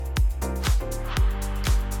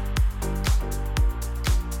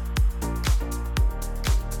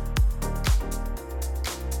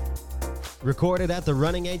Recorded at the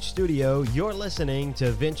Running H Studio, you're listening to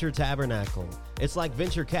Venture Tabernacle. It's like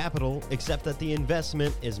venture capital, except that the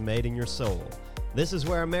investment is made in your soul. This is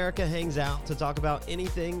where America hangs out to talk about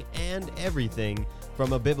anything and everything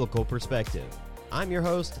from a biblical perspective. I'm your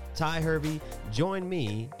host, Ty Hervey. Join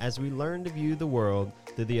me as we learn to view the world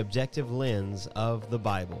through the objective lens of the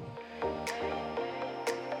Bible.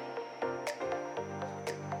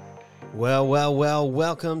 Well,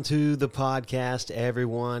 welcome to the podcast,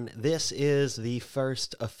 everyone. This is the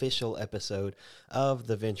first official episode of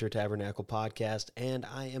the Venture Tabernacle podcast, and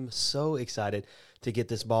I am so excited to get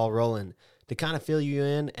this ball rolling. To kind of fill you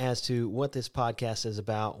in as to what this podcast is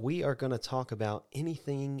about, we are going to talk about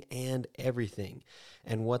anything and everything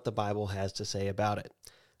and what the Bible has to say about it.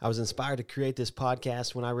 I was inspired to create this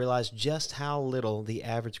podcast when I realized just how little the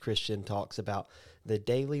average Christian talks about the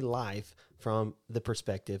daily life from the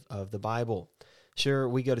perspective of the Bible. Sure,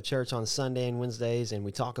 we go to church on Sunday and Wednesdays and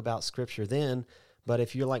we talk about Scripture then, but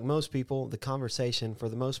if you're like most people, the conversation for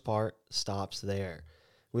the most part stops there.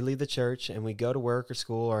 We leave the church and we go to work or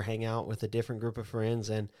school or hang out with a different group of friends,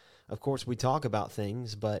 and of course we talk about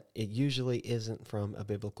things, but it usually isn't from a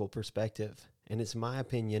biblical perspective. And it's my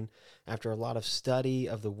opinion, after a lot of study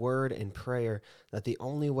of the Word and prayer, that the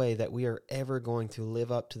only way that we are ever going to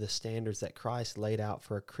live up to the standards that Christ laid out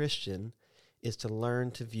for a Christian is to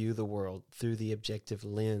learn to view the world through the objective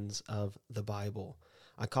lens of the Bible.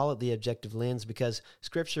 I call it the objective lens because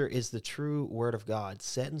Scripture is the true Word of God,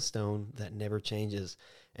 set in stone that never changes.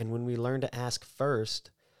 And when we learn to ask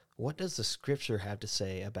first, what does the Scripture have to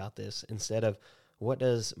say about this, instead of what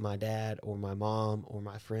does my dad or my mom or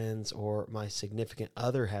my friends or my significant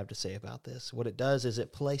other have to say about this? What it does is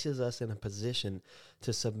it places us in a position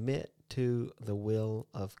to submit to the will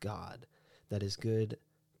of God that is good,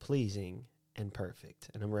 pleasing, and perfect.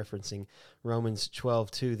 And I'm referencing Romans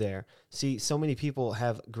 12:2 there. See, so many people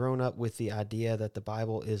have grown up with the idea that the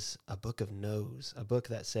Bible is a book of no's, a book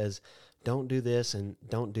that says, don't do this and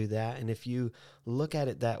don't do that. And if you look at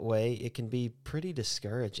it that way, it can be pretty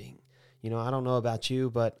discouraging. You know, I don't know about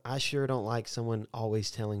you, but I sure don't like someone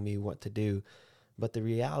always telling me what to do. But the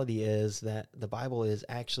reality is that the Bible is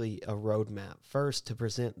actually a roadmap. First, to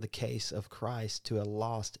present the case of Christ to a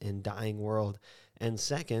lost and dying world. And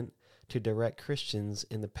second, to direct Christians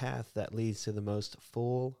in the path that leads to the most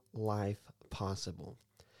full life possible.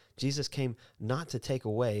 Jesus came not to take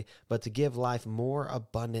away, but to give life more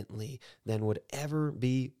abundantly than would ever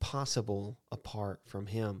be possible apart from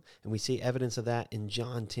him. And we see evidence of that in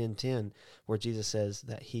John 10:10, where Jesus says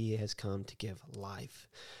that he has come to give life.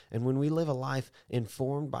 And when we live a life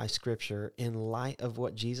informed by Scripture in light of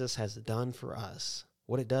what Jesus has done for us,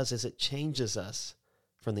 what it does is it changes us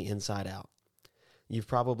from the inside out. You've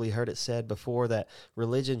probably heard it said before that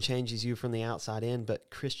religion changes you from the outside in, but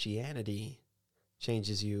Christianity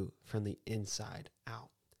changes you from the inside out.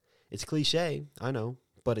 It's cliche, I know,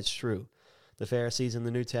 but it's true. The Pharisees in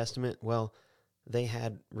the New Testament, well, they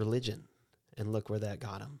had religion, and look where that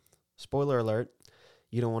got them. Spoiler alert,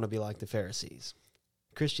 you don't want to be like the Pharisees.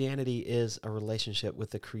 Christianity is a relationship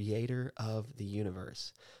with the creator of the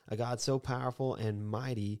universe, a God so powerful and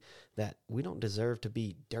mighty that we don't deserve to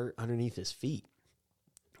be dirt underneath his feet.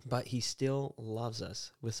 But he still loves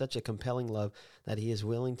us with such a compelling love that he is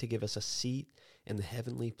willing to give us a seat in the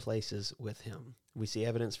heavenly places with him. We see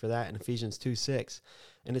evidence for that in Ephesians 2:6.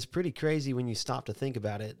 And it's pretty crazy when you stop to think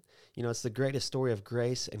about it. You know, it's the greatest story of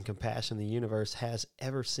grace and compassion the universe has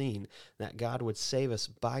ever seen, that God would save us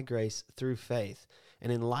by grace through faith.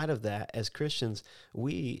 And in light of that, as Christians,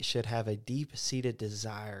 we should have a deep-seated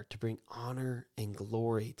desire to bring honor and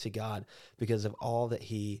glory to God because of all that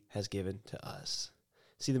he has given to us.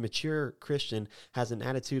 See, the mature Christian has an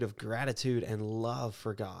attitude of gratitude and love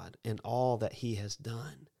for God and all that he has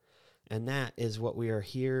done. And that is what we are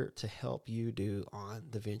here to help you do on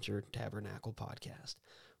the Venture Tabernacle podcast.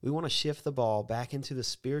 We want to shift the ball back into the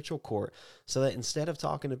spiritual court so that instead of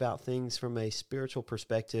talking about things from a spiritual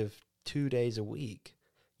perspective 2 days a week,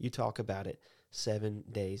 you talk about it 7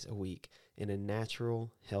 days a week in a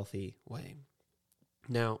natural, healthy way.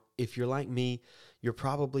 Now, if you're like me, you're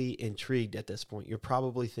probably intrigued at this point. You're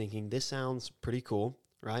probably thinking, this sounds pretty cool,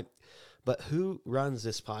 right? But who runs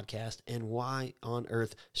this podcast and why on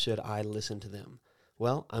earth should I listen to them?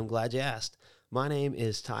 Well, I'm glad you asked. My name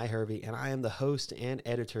is Ty Hervey, and I am the host and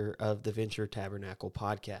editor of the Venture Tabernacle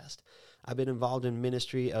podcast. I've been involved in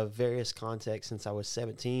ministry of various contexts since I was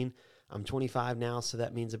 17. I'm 25 now, so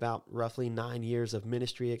that means about roughly 9 years of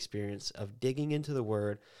ministry experience of digging into the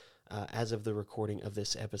Word as of the recording of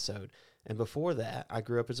this episode. And before that, I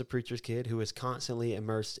grew up as a preacher's kid who was constantly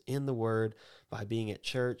immersed in the Word by being at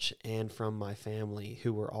church and from my family,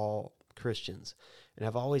 who were all Christians. And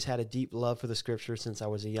I've always had a deep love for the scripture since I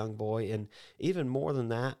was a young boy. And even more than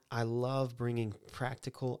that, I love bringing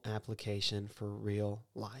practical application for real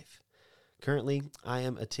life. Currently, I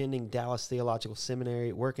am attending Dallas Theological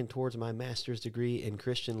Seminary, working towards my master's degree in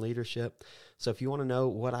Christian leadership. So if you want to know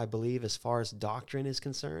what I believe as far as doctrine is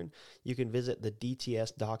concerned, you can visit the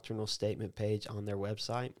DTS doctrinal statement page on their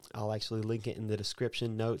website. I'll actually link it in the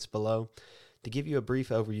description notes below. To give you a brief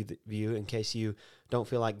overview, in case you don't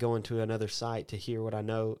feel like going to another site to hear what I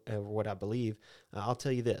know or what I believe, I'll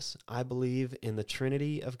tell you this. I believe in the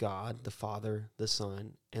Trinity of God, the Father, the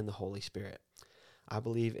Son, and the Holy Spirit. I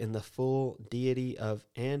believe in the full deity of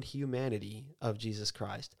and humanity of Jesus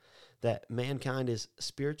Christ, that mankind is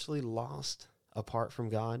spiritually lost apart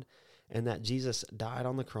from God, and that Jesus died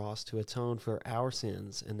on the cross to atone for our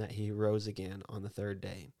sins, and that he rose again on the third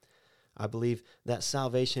day. I believe that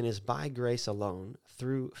salvation is by grace alone,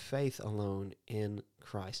 through faith alone, in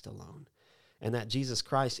Christ alone, and that Jesus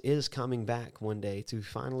Christ is coming back one day to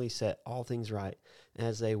finally set all things right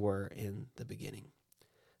as they were in the beginning.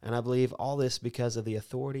 And I believe all this because of the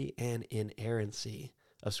authority and inerrancy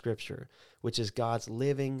of Scripture, which is God's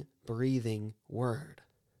living, breathing word.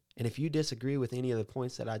 And if you disagree with any of the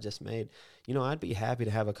points that I just made, I'd be happy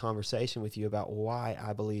to have a conversation with you about why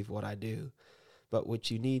I believe what I do. But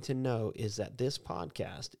what you need to know is that this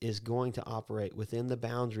podcast is going to operate within the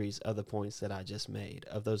boundaries of the points that I just made,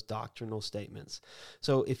 of those doctrinal statements.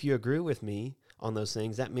 So if you agree with me on those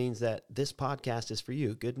things, that means that this podcast is for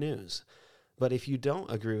you. Good news. But if you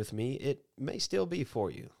don't agree with me, it may still be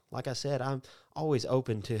for you. Like I said, I'm always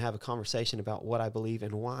open to have a conversation about what I believe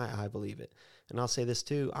and why I believe it. And I'll say this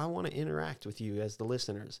too, I want to interact with you as the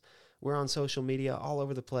listeners. We're on social media all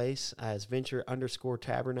over the place as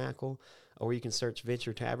Venture_Tabernacle, or you can search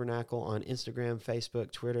Venture Tabernacle on Instagram,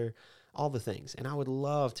 Facebook, Twitter, all the things. And I would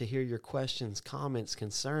love to hear your questions, comments,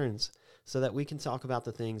 concerns, so that we can talk about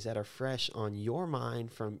the things that are fresh on your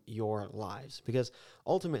mind from your lives. Because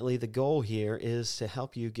ultimately, the goal here is to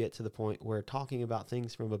help you get to the point where talking about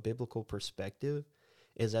things from a biblical perspective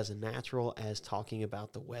is as natural as talking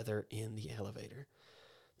about the weather in the elevator.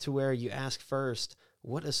 To where you ask first,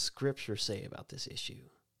 what does Scripture say about this issue?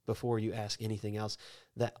 Before you ask anything else,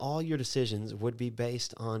 that all your decisions would be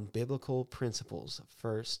based on biblical principles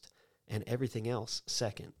first and everything else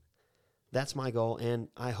second. That's my goal, and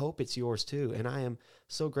I hope it's yours too. And I am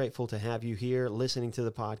so grateful to have you here listening to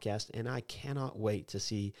the podcast, and I cannot wait to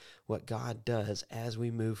see what God does as we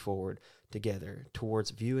move forward together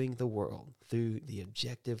towards viewing the world through the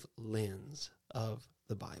objective lens of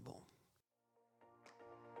the Bible.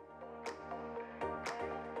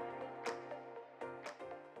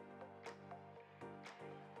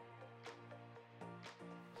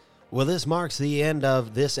 Well, this marks the end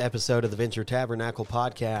of this episode of the Venture Tabernacle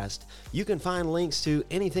podcast. You can find links to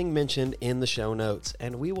anything mentioned in the show notes,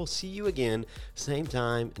 and we will see you again same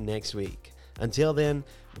time next week. Until then,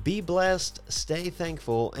 be blessed, stay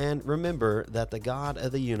thankful, and remember that the God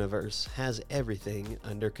of the universe has everything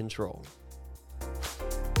under control.